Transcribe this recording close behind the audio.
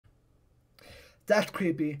That's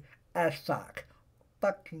creepy as fuck.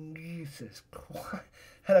 Fucking Jesus Christ.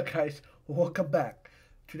 Hello guys, welcome back.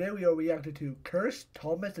 Today we are reacting to Curse,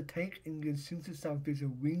 Thomas the Tank Engine Simpsons Sound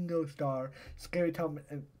featuring Ringo Starr, Scary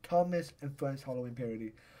Thomas and Friends Halloween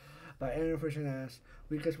parody by Aaron Fisher.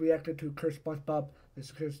 We just reacted to Curse SpongeBob, this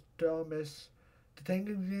is Curse Thomas the Tank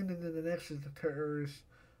Engine, and then the next is the Curse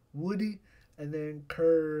Woody, and then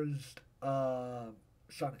Curse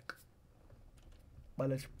Sonic. But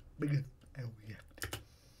let's begin and react.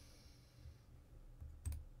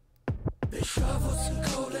 They shoveled some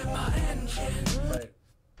coal in my engine. Right.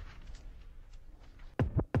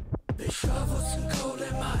 They shoveled some coal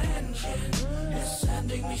in my engine. It's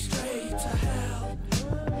sending me straight to hell.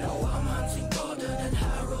 Now I'm hunting Gordon and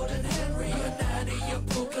Harold and Henry and Annie and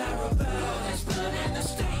Paul Clarabelle. There's blood in the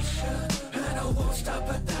station, and I won't stop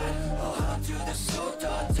at that. I'll hunt through the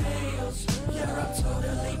soda tales. Yeah, I'm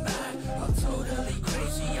totally mad. I'm totally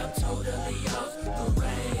crazy. I'm totally off the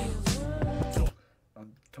rails.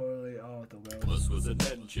 I'm totally off the rails. Thomas was an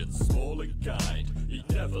engine, small and kind. He'd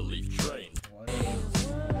never leave trains. What?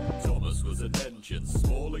 Thomas was an engine,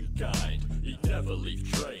 small and kind. He'd never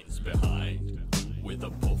leave trains behind. With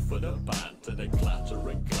a puff and a bant and a clatter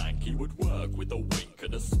and clank, he would work with a wink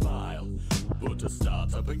and a smile. But to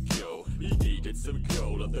start up and go, he needed some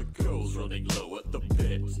coal, and the coal's running low at the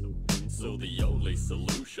pit. So the only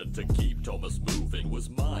solution to keep Thomas moving was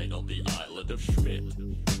mine on the island of Schmidt.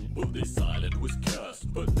 But this island was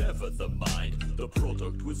cursed, but never the mind. The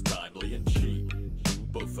product was timely and cheap.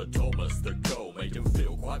 But for Thomas, the coal made him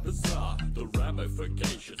feel quite bizarre. The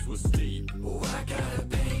ramifications were steep. Oh, I gotta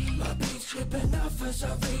pay. My beats tripping off as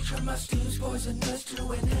I rage, and my steam's poisonous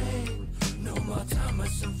to inhale. No more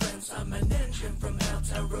Thomas and friends, I'm an engine from hell,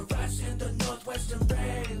 terrorizing the Northwestern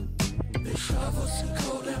Rail. They shovel some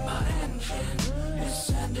coal in my engine, it's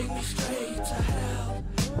sending me straight to hell.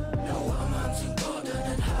 Now I'm hunting Gordon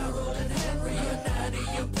and Harold and Henry and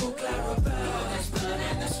Annie and Paul Clarabelle. There's blood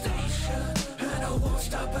in the station, and I won't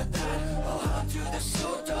stop at that. I'll hunt through the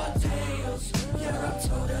soda tales. Yeah, I'm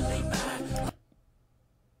totally mad.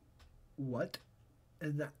 What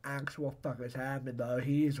in the actual fuck is happening though?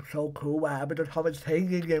 He's so cool. What happened to Thomas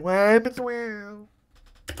taking it? What happened to him?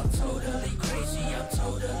 I'm totally crazy, I'm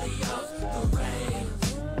totally off the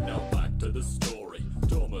rails. Now back to the story.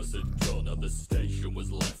 Thomas had gone and the station was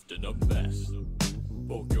left in a mess.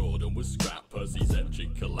 But Gordon was scrapped as his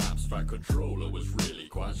engine collapsed. That controller was really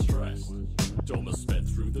quite stressed. Thomas sped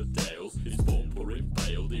through the dales, his bumper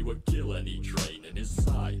impaled. He would kill any train in his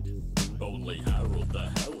sight. Only Harold the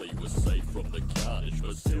Heli was safe from the carnage,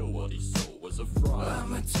 but still what he saw was a fright.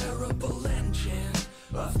 I'm a terrible engine.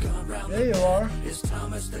 I've gone round There the you are. bend. It's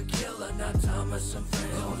Thomas the killer, not Thomas and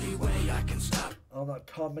friends. The only way I can stop. I'm not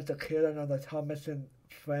Thomas the Killer, not the Thomas and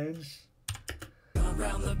Friends. Gone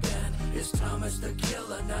round the bend. It's Thomas the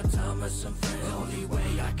killer, not Thomas and friends. The only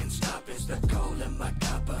way I can stop is the coal in my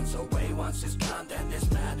cup burns away. Once it's gone, then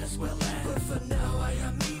this madness will end. But for now I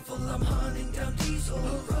am evil. I'm hunting down diesel.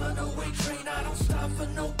 A runaway train, I don't stop for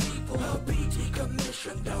no people. I'll be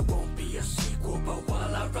decommissioned, there won't be a sequel. But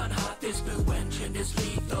while I run hot, this new engine is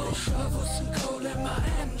lethal. They shovel some coal in my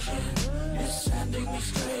engine, it's sending me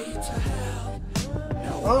straight to hell.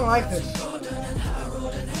 Now I don't like this. Gordon and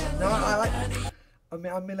Harold and Henry No, I like. and Annie.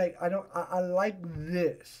 I mean, like, I don't. I like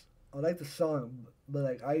this. I like the song, but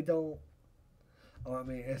like, I don't. Oh, I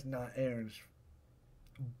mean, it's not Aaron's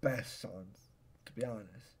best song, to be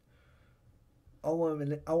honest. I want to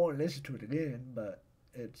listen to it again, but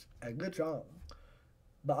it's a good song.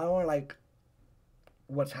 But I don't like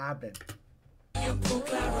what's happened. And Paul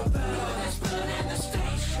Clarabelle, there's blood in the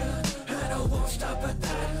station, and I won't stop at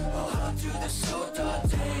that. I'll hunt through the soda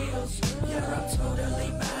tales. Yeah, I'm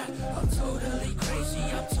totally mad. I'm totally crazy.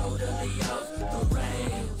 I'm totally off the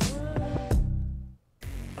rails.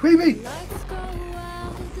 Creepy.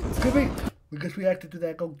 Creepy. We just reacted to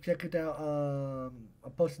that. Go check it out.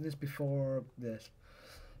 I'm posting this before this.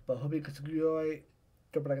 But hope you guys enjoy.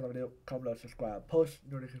 Don't forget to like the video, comment, like, subscribe, post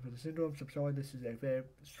notifications for the syndrome. Subscribe. This is a very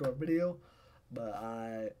short video, but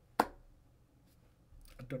I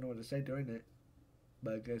don't know what to say during it.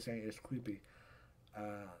 But I guess saying it's creepy.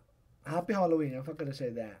 Happy Halloween. I'm not gonna say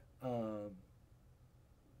that. I'm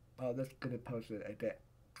just gonna post it a day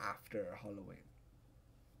after Halloween.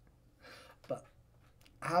 But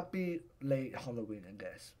happy late Halloween, I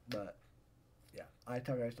guess. But yeah, I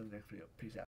talk to you guys in the next video. Peace out.